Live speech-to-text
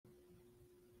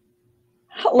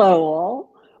Hello,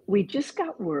 all. We just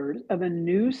got word of a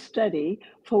new study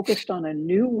focused on a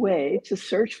new way to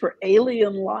search for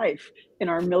alien life in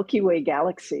our Milky Way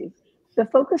galaxy. The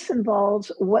focus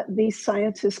involves what these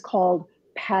scientists called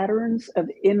patterns of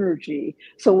energy.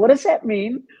 So, what does that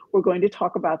mean? We're going to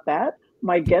talk about that.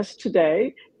 My guest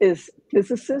today is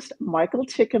physicist Michael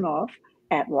Tikhonov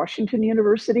at Washington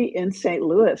University in St.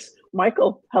 Louis.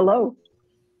 Michael, hello.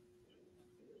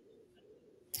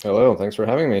 Hello, thanks for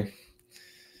having me.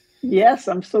 Yes,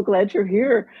 I'm so glad you're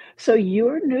here. So,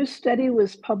 your new study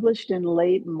was published in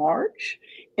late March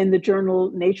in the journal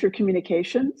Nature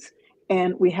Communications,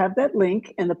 and we have that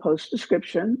link in the post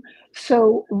description.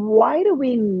 So, why do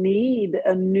we need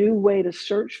a new way to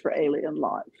search for alien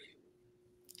life?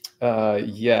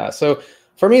 Yeah, so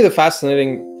for me, the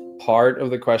fascinating part of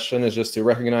the question is just to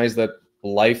recognize that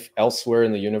life elsewhere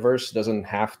in the universe doesn't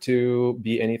have to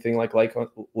be anything like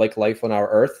life on our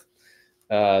Earth.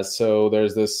 So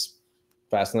there's this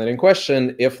fascinating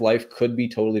question: if life could be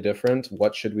totally different,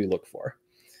 what should we look for?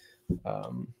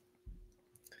 Um,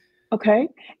 Okay.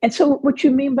 And so, what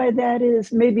you mean by that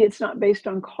is maybe it's not based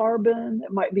on carbon,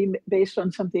 it might be based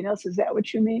on something else. Is that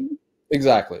what you mean?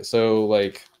 exactly. So,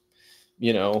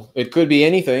 it could be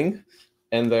anything,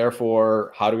 and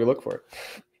therefore, how do we look for it?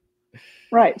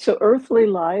 Right. So earthly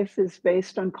life is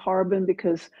based on carbon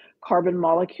because carbon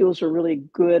molecules are really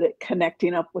good at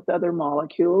connecting up with other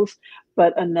molecules.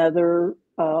 But another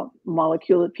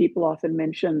molecule that people often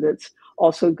mention that's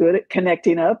also good at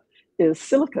connecting up is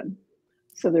silicon.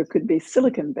 So there could be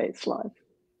silicon based life.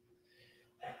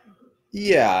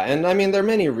 Yeah, and I mean, there are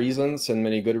many reasons and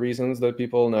many good reasons that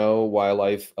people know why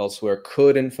life elsewhere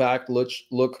could, in fact,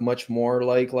 look much more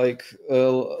like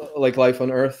life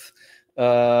on Earth.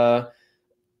 Uh,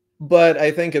 but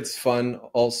I think it's fun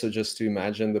also just to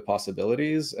imagine the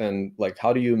possibilities and like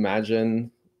how do you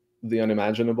imagine the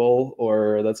unimaginable,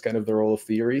 or that's kind of the role of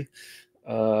theory.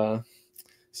 Uh,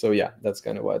 so yeah, that's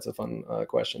kind of why it's a fun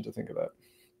question to think about.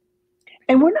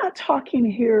 And we're not talking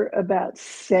here about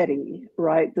SETI,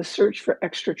 right? The search for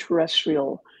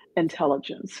extraterrestrial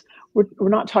intelligence. We're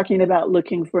not talking about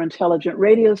looking for intelligent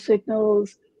radio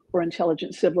signals or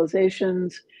intelligent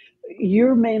civilizations.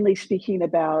 You're mainly speaking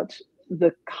about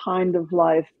the kind of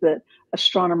life that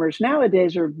astronomers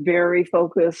nowadays are very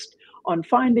focused on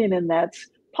finding, and that's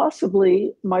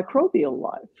possibly microbial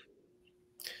life.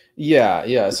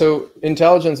 Yeah. So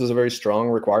intelligence is a very strong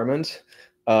requirement.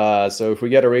 So if we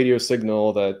get a radio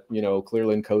signal that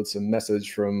clearly encodes a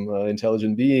message from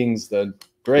intelligent beings, then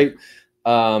great.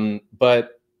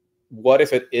 But what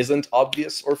if it isn't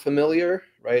obvious or familiar,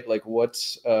 right? Like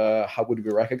how would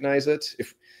we recognize it?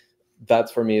 If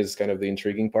that for me is kind of the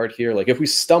intriguing part here. Like if we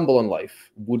stumble on life,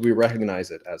 would we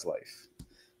recognize it as life?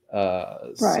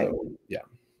 Right. So yeah.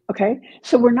 Okay,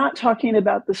 so we're not talking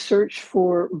about the search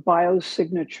for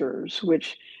biosignatures,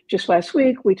 which just last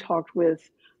week we talked with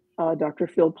Dr.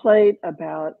 Phil Plait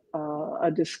about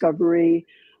a discovery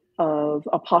of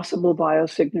a possible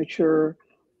biosignature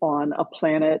on a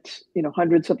planet,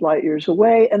 hundreds of light years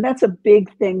away. And that's a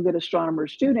big thing that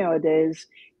astronomers do nowadays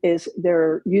is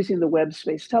they're using the Webb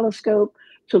Space Telescope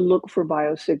to look for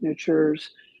biosignatures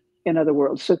in other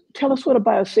worlds. So tell us what a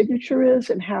biosignature is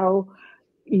and how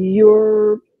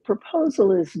your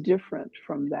proposal is different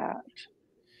from that.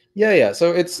 Yeah.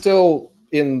 So it's still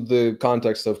in the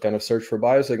context of kind of search for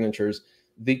biosignatures.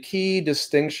 The key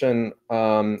distinction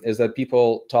is that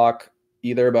people talk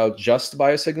either about just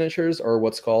biosignatures or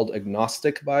what's called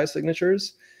agnostic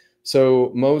biosignatures.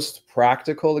 So most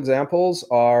practical examples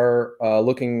are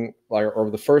or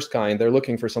the first kind, they're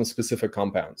looking for some specific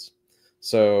compounds.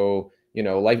 So,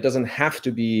 life doesn't have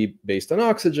to be based on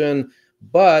oxygen,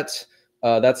 but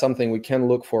that's something we can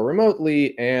look for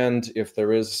remotely. And if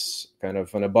there is kind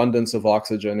of an abundance of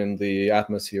oxygen in the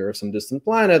atmosphere of some distant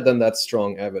planet, then that's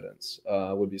strong evidence,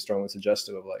 would be strongly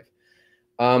suggestive of life.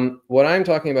 What I'm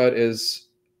talking about is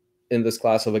in this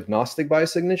class of agnostic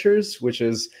biosignatures, which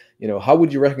is, how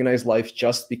would you recognize life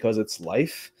just because it's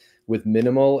life with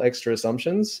minimal extra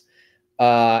assumptions?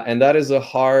 And that is a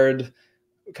hard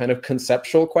kind of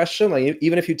conceptual question. Like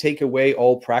even if you take away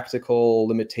all practical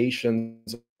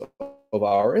limitations of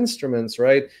our instruments,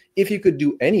 right? If you could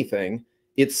do anything,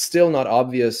 it's still not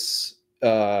obvious.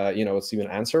 It's even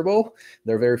answerable.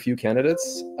 There are very few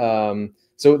candidates.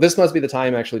 So this must be the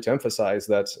time actually to emphasize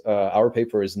that our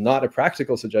paper is not a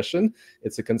practical suggestion.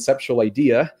 It's a conceptual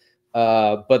idea.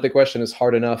 But the question is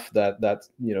hard enough that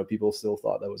people still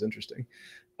thought that was interesting.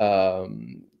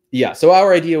 Yeah, so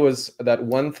our idea was that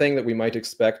one thing that we might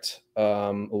expect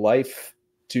life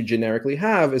to generically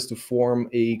have is to form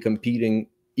a competing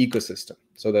ecosystem.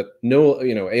 so that no,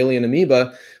 alien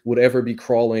amoeba would ever be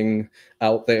crawling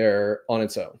out there on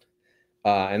its own.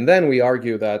 And then we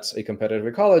argue that a competitive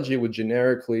ecology would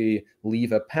generically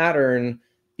leave a pattern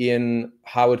in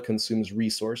how it consumes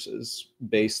resources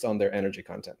based on their energy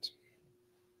content.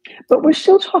 But we're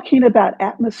still talking about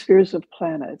atmospheres of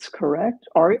planets, correct?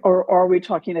 Or are we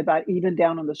talking about even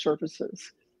down on the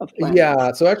surfaces of planets?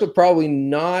 Yeah, so actually probably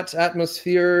not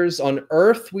atmospheres. On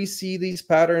Earth, we see these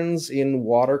patterns in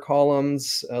water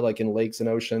columns, like in lakes and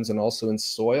oceans, and also in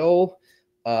soil.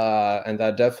 And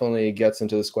that definitely gets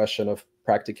into this question of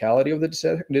practicality of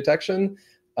the detection.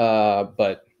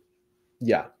 But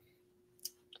yeah.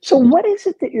 So what is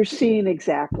it that you're seeing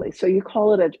exactly? So you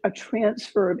call it a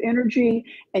transfer of energy,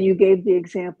 and you gave the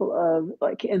example of,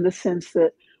 like, in the sense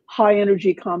that high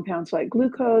energy compounds like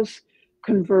glucose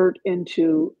convert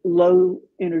into low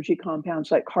energy compounds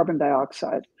like carbon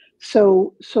dioxide.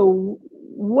 So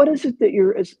what is it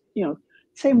that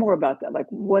say more about that? Like,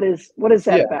 what is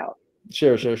that Yeah, about?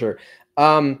 sure.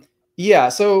 Yeah,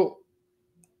 so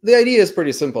the idea is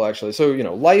pretty simple, actually. So,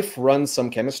 life runs some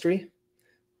chemistry,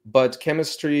 but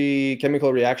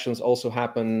chemical reactions also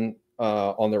happen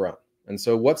on their own. And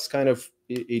so what's kind of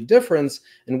a difference,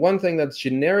 and one thing that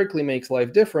generically makes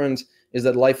life different, is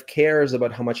that life cares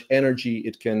about how much energy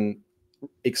it can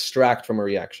extract from a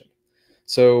reaction.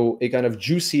 So a kind of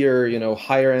juicier,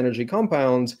 higher energy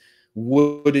compound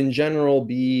would in general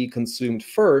be consumed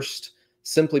first,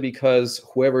 simply because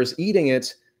whoever's eating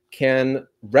it can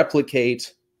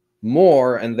replicate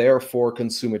more and therefore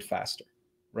consume it faster,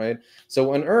 right?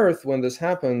 So on Earth, when this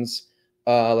happens,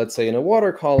 let's say in a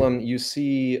water column, you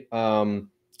see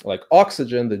like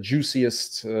oxygen, the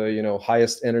juiciest,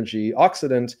 highest energy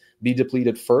oxidant, be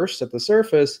depleted first at the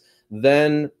surface,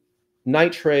 then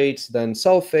nitrate, then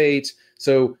sulfate.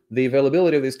 So the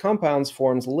availability of these compounds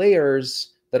forms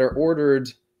layers that are ordered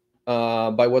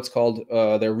by what's called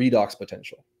their redox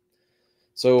potential.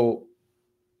 So,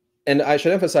 and I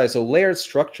should emphasize, so layered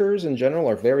structures in general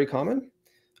are very common,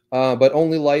 but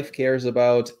only life cares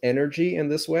about energy in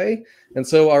this way. And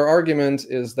so our argument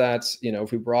is that,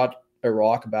 if we brought a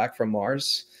rock back from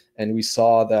Mars and we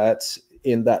saw that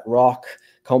in that rock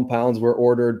compounds were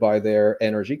ordered by their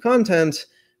energy content,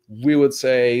 we would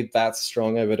say that's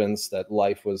strong evidence that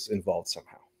life was involved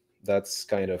somehow. That's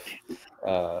kind of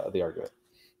the argument.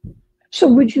 So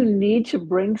would you need to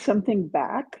bring something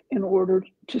back in order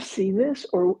to see this?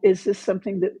 Or is this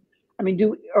something that,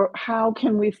 or how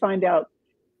can we find out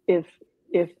if,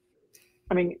 if,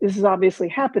 this is obviously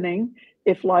happening.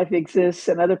 If life exists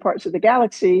in other parts of the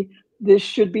galaxy, this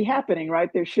should be happening,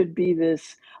 right? There should be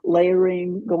this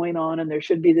layering going on, and there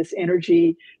should be this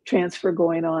energy transfer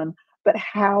going on. But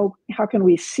how can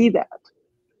we see that?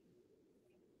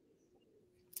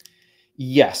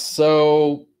 Yes.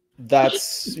 So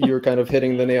you're kind of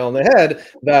hitting the nail on the head.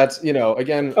 That,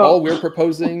 again, all we're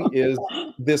proposing is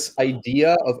this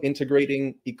idea of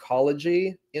integrating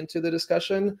ecology into the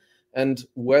discussion, and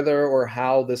whether or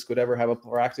how this could ever have a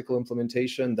practical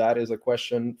implementation, that is a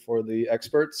question for the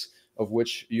experts, of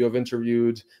which you have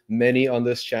interviewed many on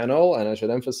this channel. And I should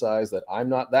emphasize that I'm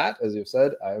not that, as you've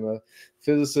said. I'm a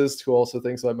physicist who also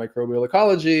thinks about microbial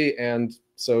ecology. And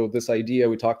so this idea,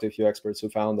 we talked to a few experts who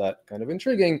found that kind of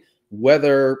intriguing.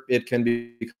 Whether it can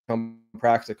become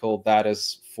practical, that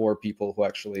is for people who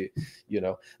actually,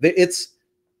 it's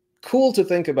cool to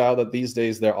think about that these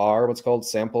days there are what's called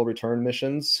sample return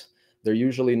missions. They're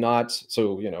usually not,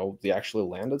 so, they actually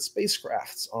landed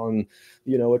spacecrafts on,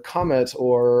 a comet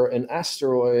or an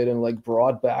asteroid and like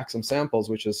brought back some samples,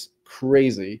 which is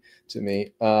crazy to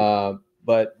me.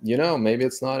 But, maybe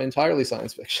it's not entirely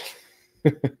science fiction.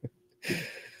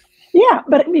 Yeah,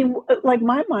 but like,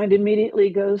 my mind immediately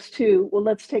goes to, well,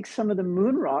 let's take some of the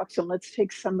moon rocks and let's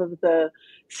take some of the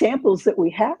samples that we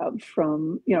have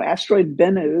from, asteroid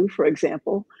Bennu, for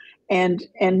example, and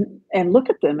look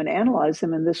at them and analyze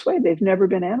them in this way. They've never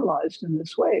been analyzed in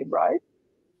this way, right?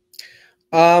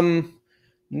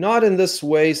 Not in this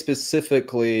way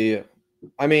specifically.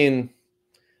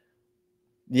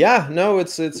 Yeah, no,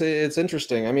 it's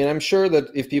interesting. I'm sure that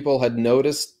if people had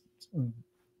noticed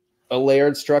a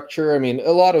layered structure,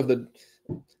 a lot of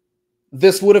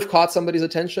this would have caught somebody's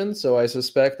attention. So I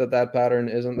suspect that pattern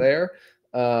isn't there.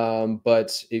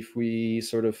 But if we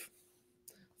sort of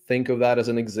think of that as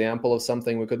an example of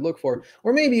something we could look for,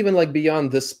 or maybe even like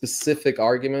beyond this specific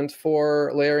argument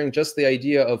for layering, just the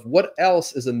idea of what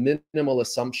else is a minimal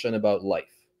assumption about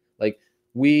life. Like,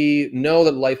 we know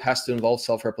that life has to involve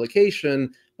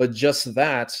self-replication, but just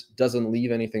that doesn't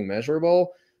leave anything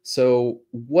measurable. So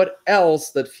what else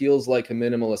that feels like a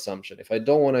minimal assumption? If I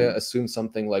don't want to assume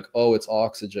something like, oh, it's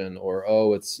oxygen, or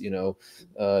oh, it's, dimethyl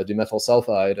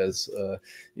sulfide, as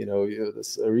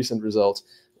this recent result.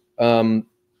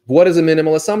 What is a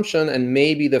minimal assumption? And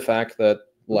maybe the fact that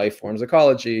life forms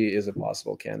ecology is a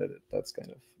possible candidate. That's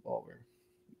kind of all we're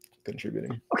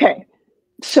contributing. Okay,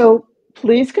 so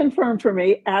please confirm for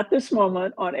me at this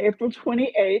moment on April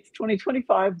 28th,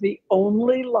 2025, the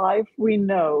only life we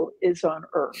know is on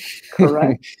Earth,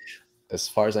 correct? As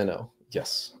far as I know,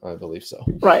 yes, I believe so.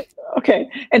 Right. Okay.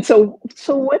 And so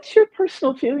what's your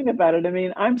personal feeling about it? I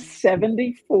mean, I'm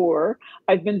 74.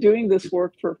 I've been doing this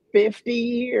work for 50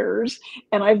 years,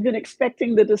 and I've been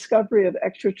expecting the discovery of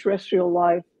extraterrestrial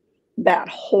life that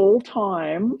whole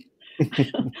time.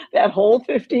 That whole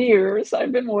 50 years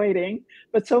I've been waiting,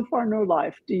 but so far no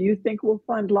life. Do you think we'll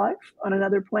find life on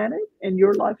another planet in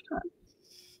your lifetime?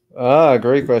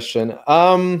 Great question.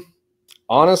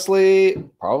 Honestly,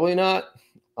 probably not.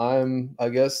 I'm, I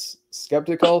guess,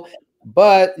 skeptical.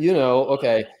 But,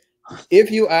 okay,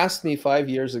 if you asked me 5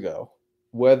 years ago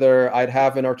whether I'd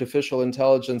have an artificial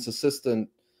intelligence assistant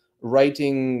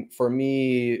writing for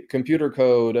me computer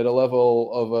code at a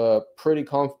level of a pretty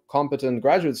competent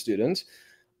graduate student,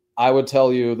 I would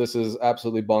tell you this is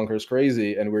absolutely bonkers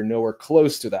crazy, and we're nowhere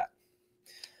close to that.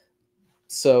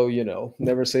 So,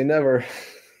 never say never.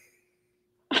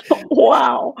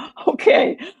 Wow.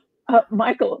 Okay.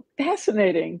 Michael,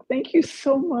 fascinating. Thank you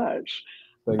so much.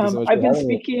 Thank you so much I've for been having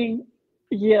me. speaking,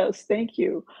 yes, thank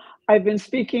you. I've been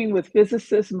speaking with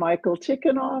physicist Mikhail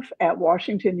Tikhonov at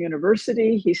Washington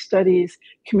University. He studies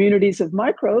communities of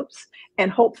microbes,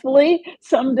 and hopefully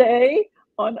someday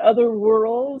on other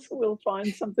worlds, we'll find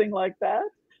something like that.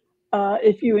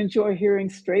 If you enjoy hearing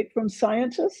straight from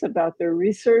scientists about their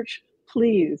research,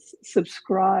 please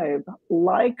subscribe,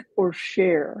 like, or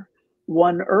share.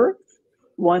 One Earth,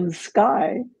 one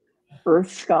sky,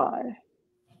 Earth Sky.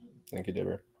 Thank you,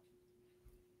 Deborah.